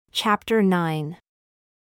Chapter 9.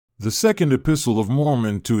 The second epistle of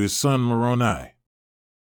Mormon to his son Moroni.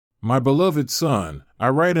 My beloved son, I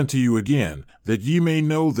write unto you again, that ye may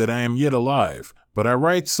know that I am yet alive, but I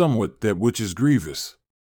write somewhat that which is grievous.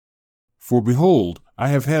 For behold, I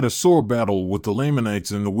have had a sore battle with the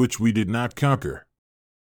Lamanites, in the which we did not conquer.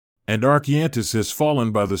 And Archeantus has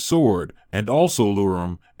fallen by the sword, and also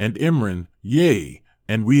Luram, and Imran, yea,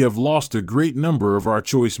 and we have lost a great number of our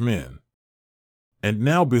choice men. And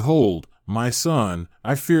now behold, my son,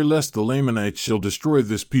 I fear lest the Lamanites shall destroy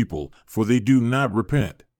this people, for they do not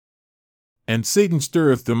repent. And Satan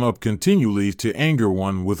stirreth them up continually to anger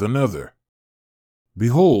one with another.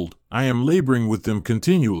 Behold, I am laboring with them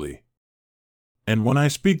continually. And when I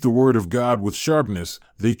speak the word of God with sharpness,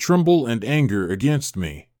 they tremble and anger against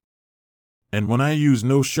me. And when I use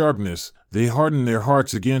no sharpness, they harden their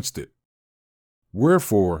hearts against it.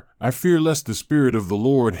 Wherefore, I fear lest the Spirit of the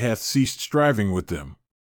Lord hath ceased striving with them.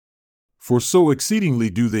 For so exceedingly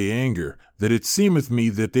do they anger, that it seemeth me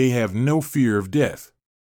that they have no fear of death.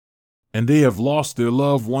 And they have lost their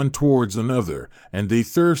love one towards another, and they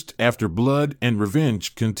thirst after blood and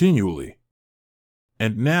revenge continually.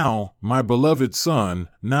 And now, my beloved son,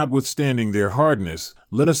 notwithstanding their hardness,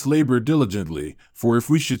 let us labor diligently, for if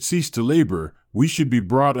we should cease to labor, we should be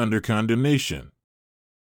brought under condemnation.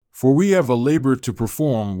 For we have a labor to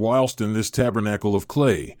perform whilst in this tabernacle of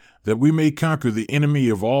clay, that we may conquer the enemy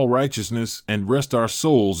of all righteousness and rest our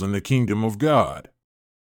souls in the kingdom of God.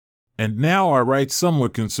 And now I write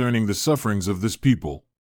somewhat concerning the sufferings of this people.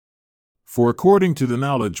 For according to the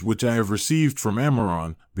knowledge which I have received from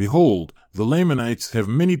Moroni, behold, the Lamanites have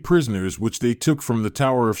many prisoners which they took from the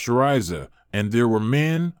tower of Sharizah, and there were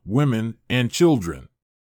men, women, and children.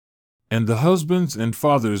 And the husbands and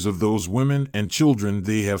fathers of those women and children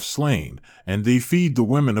they have slain, and they feed the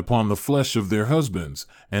women upon the flesh of their husbands,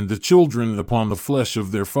 and the children upon the flesh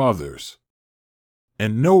of their fathers.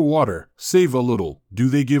 And no water, save a little, do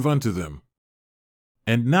they give unto them.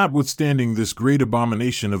 And notwithstanding this great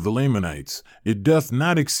abomination of the Lamanites, it doth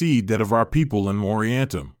not exceed that of our people in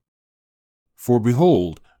Moriantum. For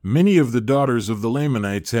behold, many of the daughters of the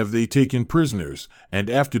Lamanites have they taken prisoners, and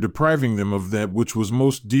after depriving them of that which was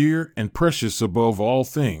most dear and precious above all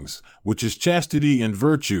things, which is chastity and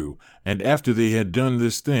virtue, and after they had done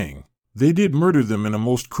this thing, they did murder them in a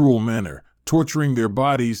most cruel manner, torturing their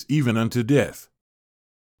bodies even unto death.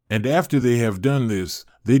 And after they have done this,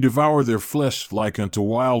 they devour their flesh like unto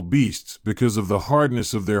wild beasts because of the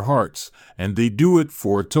hardness of their hearts, and they do it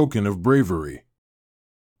for a token of bravery.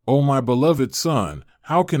 O my beloved son,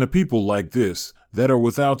 how can a people like this, that are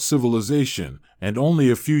without civilization, and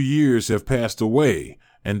only a few years have passed away,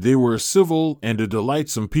 and they were a civil and a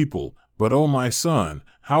delightsome people, but O my son,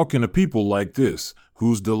 how can a people like this,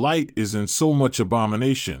 whose delight is in so much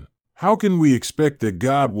abomination, how can we expect that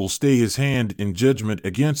God will stay his hand in judgment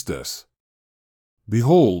against us?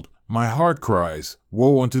 Behold, my heart cries,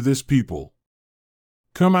 woe unto this people!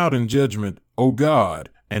 Come out in judgment, O God,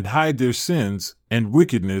 and hide their sins, and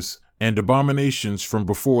wickedness, and abominations from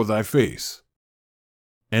before thy face.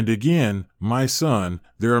 And again, my son,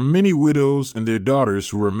 there are many widows and their daughters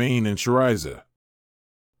who remain in Sharizah.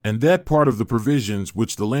 And that part of the provisions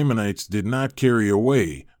which the Lamanites did not carry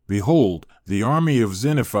away, behold, the army of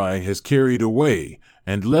Zenephi has carried away,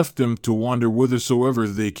 and left them to wander whithersoever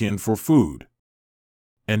they can for food.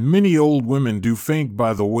 And many old women do faint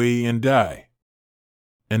by the way and die.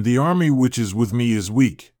 And the army which is with me is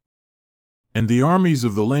weak. And the armies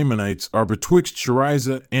of the Lamanites are betwixt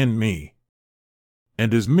Sharizah and me.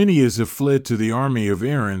 And as many as have fled to the army of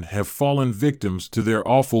Aaron have fallen victims to their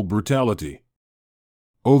awful brutality.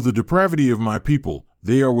 O the depravity of my people,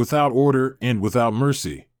 they are without order and without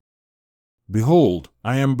mercy. Behold,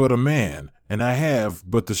 I am but a man, and I have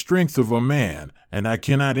but the strength of a man, and I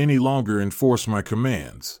cannot any longer enforce my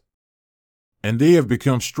commands. And they have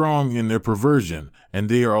become strong in their perversion, and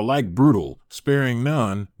they are alike brutal, sparing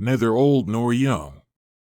none, neither old nor young.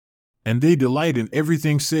 And they delight in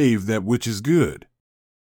everything save that which is good.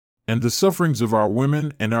 And the sufferings of our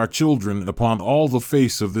women and our children upon all the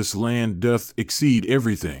face of this land doth exceed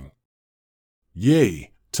everything.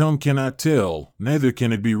 Yea, tongue cannot tell, neither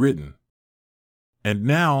can it be written. And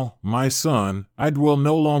now, my son, I dwell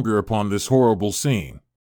no longer upon this horrible scene.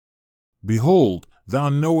 Behold, thou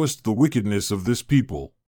knowest the wickedness of this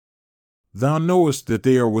people. Thou knowest that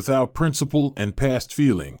they are without principle and past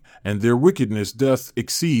feeling, and their wickedness doth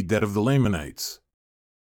exceed that of the Lamanites.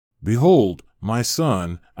 Behold, my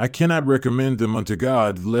son, I cannot recommend them unto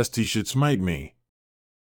God lest he should smite me.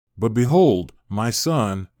 But behold, my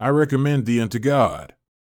son, I recommend thee unto God.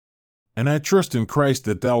 And I trust in Christ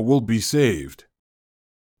that thou wilt be saved.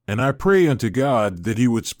 And I pray unto God that he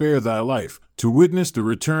would spare thy life, to witness the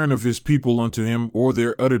return of his people unto him or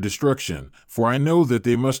their utter destruction, for I know that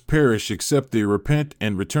they must perish except they repent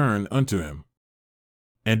and return unto him.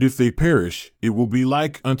 And if they perish, it will be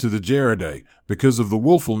like unto the Jaredite, because of the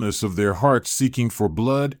wilfulness of their hearts seeking for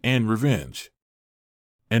blood and revenge.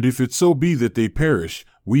 And if it so be that they perish,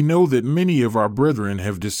 we know that many of our brethren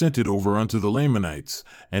have dissented over unto the Lamanites,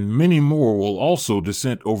 and many more will also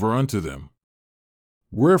dissent over unto them.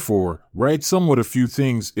 Wherefore, write somewhat a few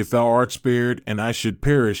things if thou art spared, and I should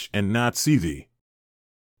perish and not see thee.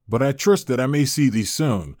 But I trust that I may see thee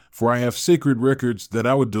soon, for I have sacred records that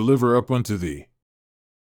I would deliver up unto thee.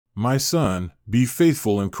 My son, be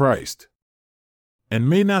faithful in Christ. And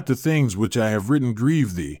may not the things which I have written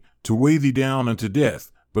grieve thee, to weigh thee down unto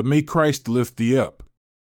death, but may Christ lift thee up.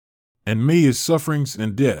 And may his sufferings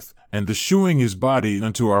and death, and the shewing his body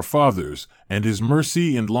unto our fathers, and his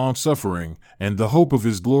mercy and long-suffering, and the hope of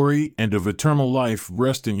his glory and of eternal life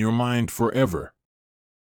rest in your mind forever.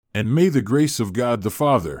 And may the grace of God the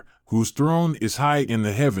Father, whose throne is high in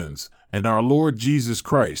the heavens, and our Lord Jesus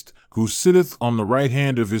Christ, who sitteth on the right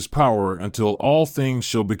hand of his power until all things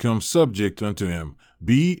shall become subject unto him,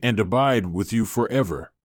 be and abide with you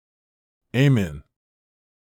forever. Amen.